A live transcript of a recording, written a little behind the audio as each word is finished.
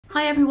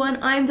Hi everyone,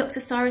 I'm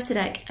Dr. Sarah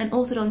Sadek, an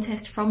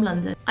orthodontist from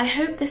London. I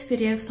hope this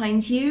video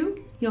finds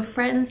you, your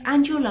friends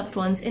and your loved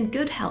ones in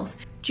good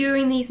health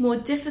during these more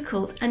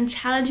difficult and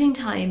challenging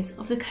times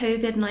of the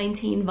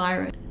Covid-19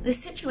 virus. The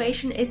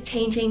situation is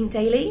changing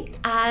daily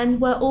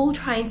and we're all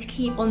trying to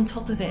keep on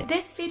top of it.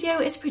 This video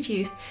is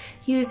produced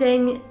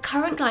using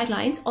current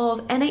guidelines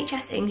of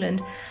NHS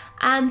England,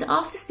 and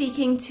after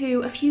speaking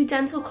to a few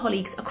dental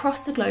colleagues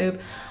across the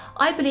globe,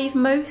 I believe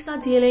most are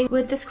dealing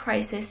with this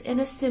crisis in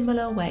a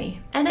similar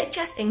way.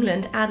 NHS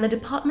England and the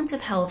Department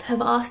of Health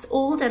have asked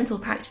all dental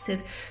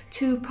practices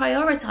to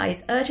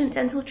prioritise urgent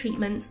dental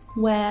treatments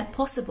where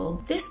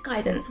possible. This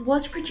guidance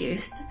was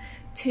produced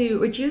to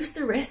reduce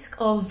the risk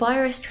of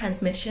virus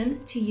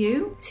transmission to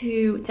you,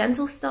 to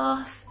dental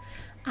staff,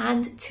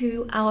 and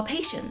to our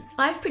patients.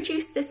 I've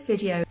produced this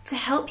video to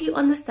help you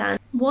understand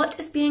what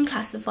is being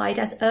classified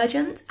as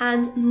urgent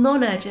and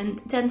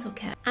non-urgent dental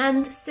care,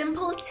 and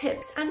simple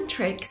tips and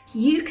tricks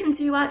you can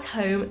do at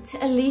home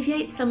to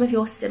alleviate some of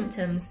your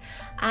symptoms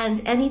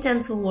and any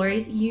dental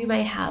worries you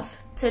may have.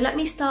 So let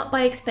me start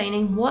by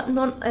explaining what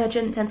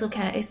non-urgent dental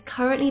care is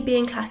currently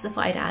being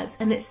classified as,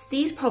 and it's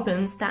these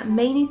problems that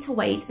may need to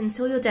wait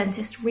until your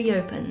dentist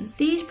reopens.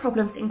 These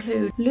problems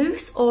include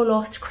loose or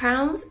lost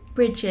crowns,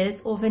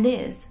 bridges or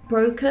veneers,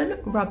 broken,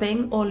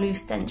 rubbing or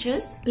loose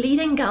dentures.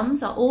 Bleeding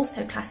gums are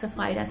also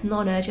classified as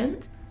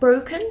non-urgent.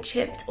 Broken,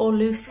 chipped or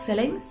loose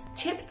fillings,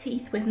 chipped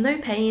teeth with no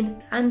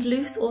pain, and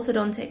loose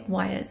orthodontic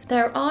wires.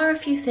 There are a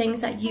few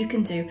things that you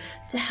can do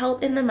to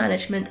help in the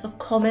management of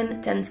common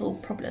dental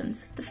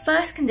problems. The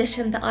first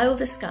condition that I will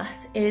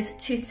discuss is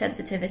tooth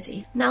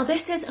sensitivity. Now,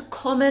 this is a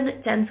common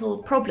dental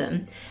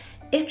problem.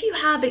 If you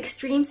have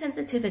extreme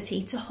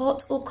sensitivity to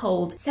hot or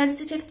cold,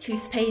 sensitive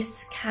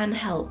toothpastes can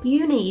help.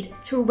 You need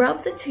to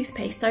rub the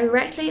toothpaste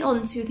directly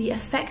onto the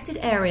affected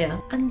area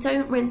and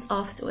don't rinse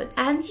afterwards.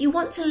 And you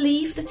want to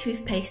leave the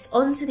toothpaste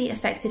onto the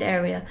affected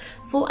area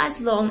for as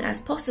long as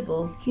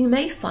possible. You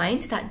may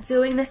find that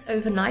doing this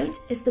overnight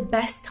is the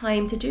best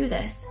time to do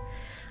this.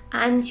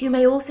 And you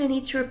may also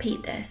need to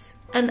repeat this.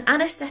 An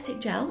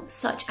anesthetic gel,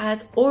 such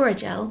as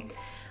Oragel,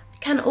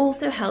 can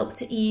also help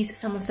to ease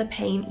some of the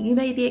pain you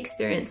may be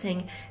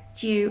experiencing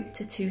due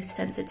to tooth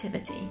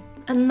sensitivity.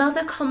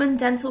 Another common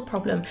dental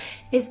problem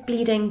is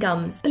bleeding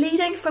gums.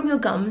 Bleeding from your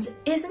gums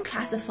isn't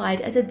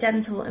classified as a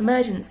dental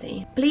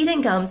emergency.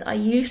 Bleeding gums are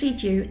usually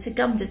due to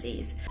gum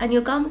disease, and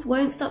your gums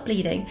won't stop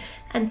bleeding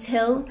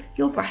until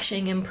your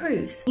brushing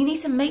improves. You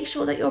need to make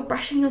sure that you're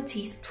brushing your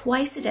teeth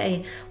twice a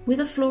day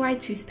with a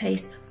fluoride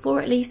toothpaste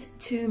for at least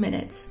 2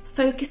 minutes,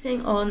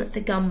 focusing on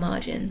the gum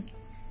margin.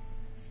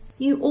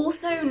 You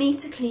also need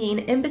to clean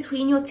in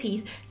between your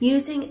teeth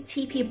using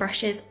TP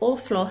brushes or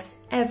floss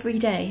every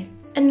day.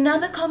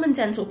 Another common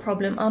dental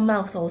problem are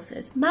mouth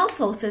ulcers. Mouth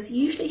ulcers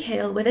usually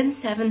heal within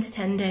 7 to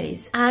 10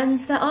 days, and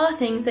there are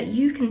things that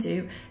you can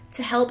do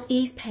to help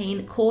ease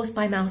pain caused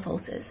by mouth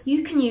ulcers.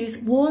 You can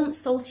use warm,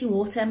 salty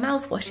water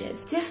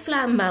mouthwashes.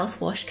 Difflam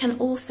mouthwash can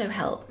also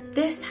help.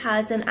 This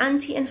has an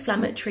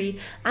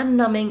anti-inflammatory and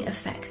numbing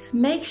effect.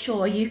 Make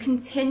sure you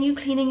continue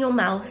cleaning your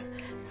mouth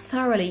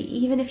thoroughly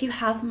even if you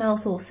have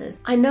mouth ulcers.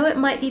 I know it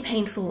might be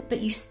painful, but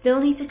you still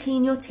need to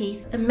clean your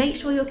teeth and make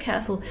sure you're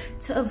careful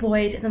to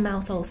avoid the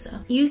mouth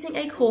ulcer. Using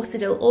a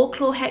Corsadil or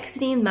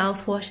chlorhexidine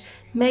mouthwash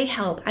may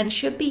help and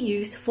should be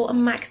used for a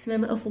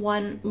maximum of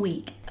 1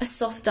 week. A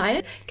soft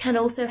diet can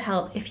also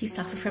help if you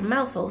suffer from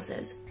mouth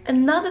ulcers.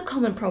 Another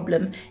common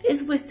problem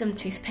is wisdom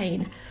tooth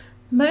pain.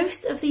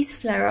 Most of these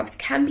flare-ups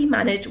can be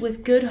managed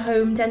with good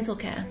home dental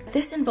care.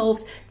 This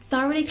involves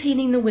thoroughly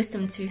cleaning the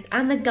wisdom tooth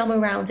and the gum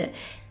around it,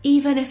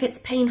 even if it's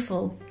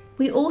painful.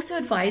 We also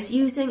advise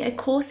using a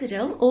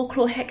Corsadil or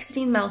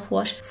chlorhexidine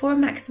mouthwash for a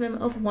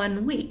maximum of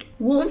 1 week.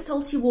 Warm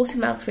salty water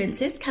mouth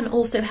rinses can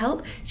also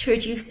help to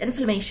reduce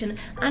inflammation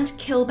and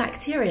kill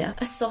bacteria.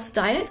 A soft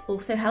diet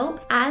also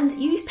helps, and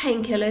use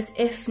painkillers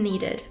if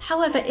needed.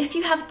 However, if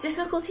you have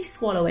difficulty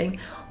swallowing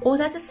or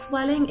there's a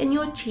swelling in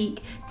your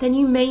cheek, then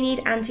you may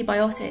need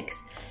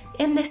antibiotics.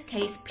 In this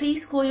case,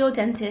 please call your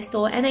dentist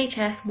or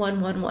NHS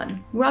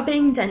 111.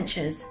 Rubbing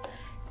dentures.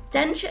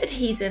 Denture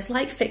adhesives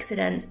like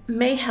Fixodent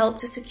may help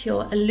to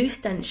secure a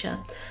loose denture,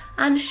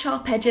 and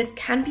sharp edges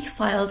can be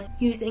filed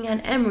using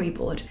an emery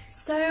board.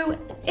 So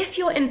if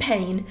you're in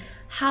pain,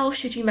 how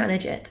should you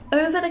manage it?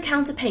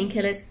 Over-the-counter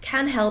painkillers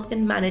can help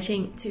in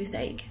managing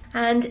toothache,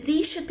 and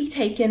these should be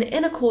taken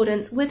in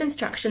accordance with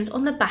instructions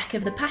on the back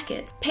of the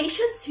packet.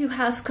 Patients who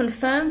have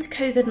confirmed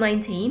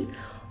COVID-19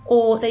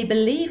 or they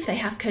believe they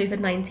have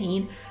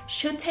COVID-19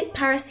 should take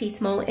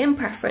paracetamol in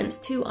preference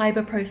to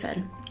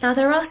ibuprofen. Now,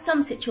 there are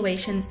some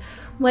situations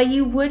where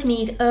you would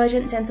need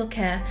urgent dental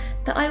care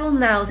that I will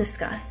now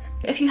discuss.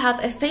 If you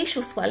have a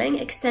facial swelling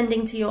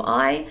extending to your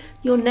eye,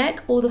 your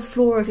neck or the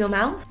floor of your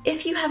mouth,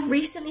 if you have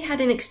recently had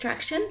an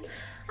extraction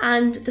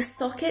and the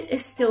socket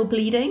is still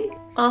bleeding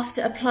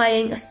after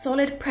applying a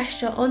solid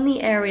pressure on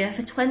the area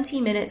for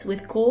 20 minutes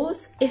with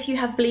gauze, if you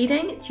have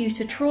bleeding due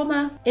to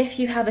trauma, if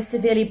you have a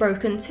severely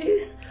broken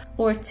tooth,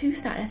 or a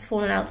tooth that has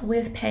fallen out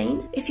with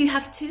pain. If you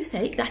have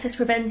toothache that is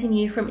preventing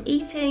you from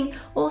eating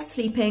or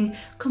sleeping,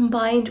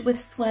 combined with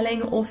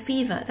swelling or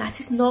fever that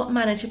is not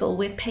manageable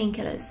with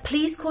painkillers,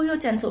 please call your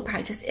dental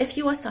practice if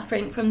you are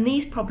suffering from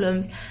these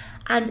problems,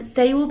 and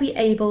they will be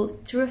able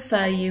to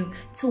refer you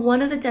to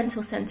one of the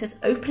dental centres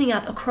opening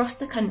up across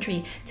the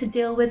country to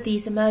deal with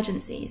these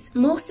emergencies.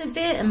 More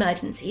severe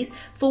emergencies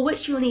for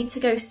which you'll need to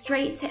go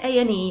straight to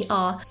A&E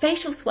are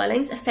facial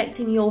swellings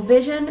affecting your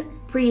vision,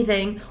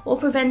 breathing, or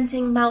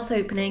preventing mouth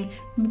opening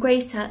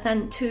greater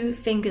than 2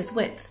 fingers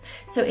width.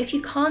 So if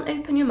you can't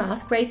open your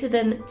mouth greater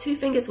than 2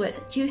 fingers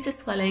width due to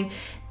swelling,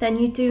 then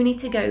you do need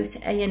to go to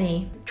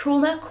A&E.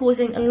 Trauma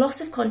causing a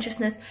loss of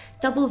consciousness,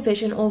 double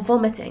vision, or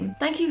vomiting.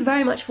 Thank you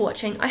very much for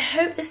watching. I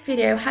hope this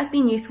video has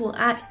been useful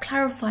at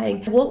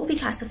clarifying what will be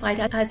classified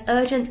as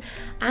urgent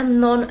and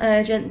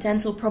non-urgent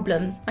dental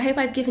problems. I hope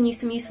I've given you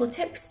some useful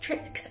tips,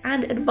 tricks,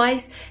 and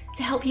advice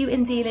to help you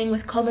in dealing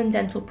with common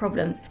dental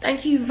problems.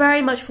 Thank you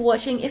very much for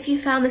watching. If you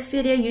found this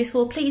video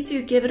useful, please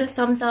do give it a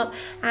thumbs up,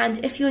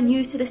 and if you're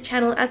new to this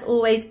channel, as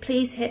always,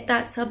 please hit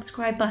that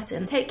subscribe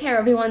button. Take care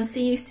everyone,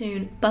 see you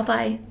soon, bye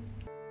bye.